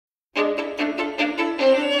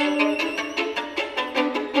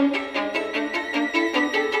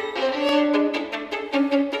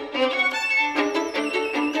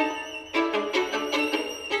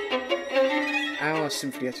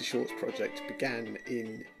Sinfonietta Shorts project began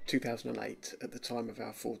in 2008 at the time of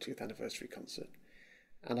our 40th anniversary concert,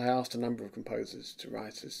 and I asked a number of composers to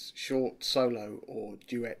write us short solo or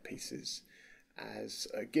duet pieces as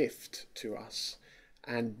a gift to us,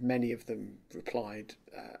 and many of them replied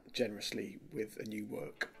generously with a new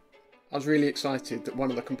work. I was really excited that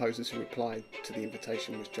one of the composers who replied to the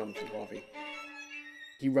invitation was Jonathan Harvey.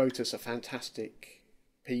 He wrote us a fantastic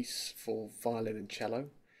piece for violin and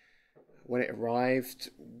cello. When it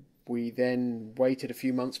arrived, we then waited a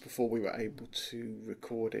few months before we were able to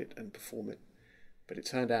record it and perform it. But it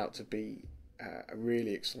turned out to be a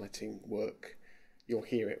really exciting work. You'll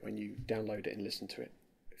hear it when you download it and listen to it.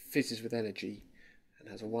 It fizzes with energy and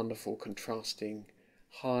has a wonderful contrasting,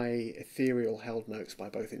 high, ethereal held notes by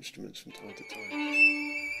both instruments from time to time.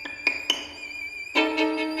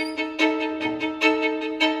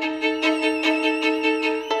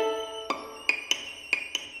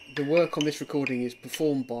 The work on this recording is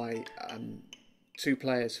performed by two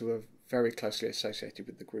players who are very closely associated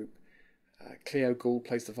with the group. Cleo Gould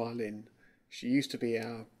plays the violin. She used to be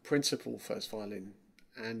our principal first violin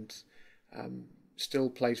and still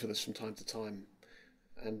plays with us from time to time.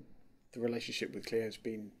 And the relationship with Cleo has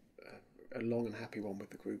been a long and happy one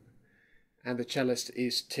with the group. And the cellist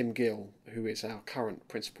is Tim Gill, who is our current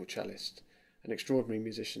principal cellist, an extraordinary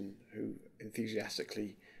musician who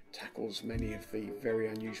enthusiastically tackles many of the very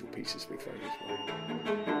unusual pieces we throw his way.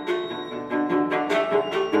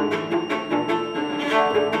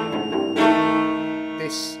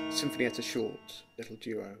 This Sinfonietta short little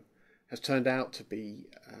duo has turned out to be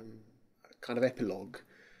a kind of epilogue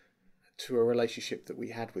to a relationship that we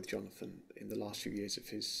had with Jonathan in the last few years of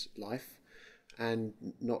his life, and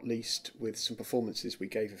not least with some performances we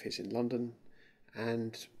gave of his in London,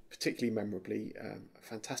 and particularly memorably a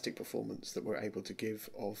fantastic performance that we're able to give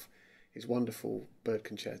of his wonderful Bird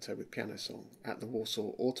concerto with piano song at the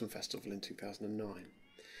Warsaw Autumn Festival in 2009.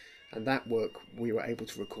 And that work we were able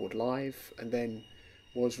to record live and then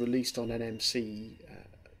was released on NMC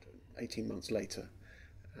 18 months later,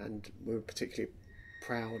 and we were particularly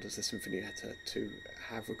proud as the Sinfonietta to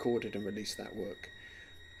have recorded and released that work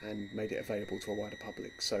and made it available to a wider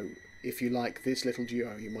public. So if you like this little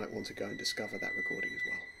duo, you might want to go and discover that recording as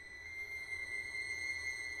well.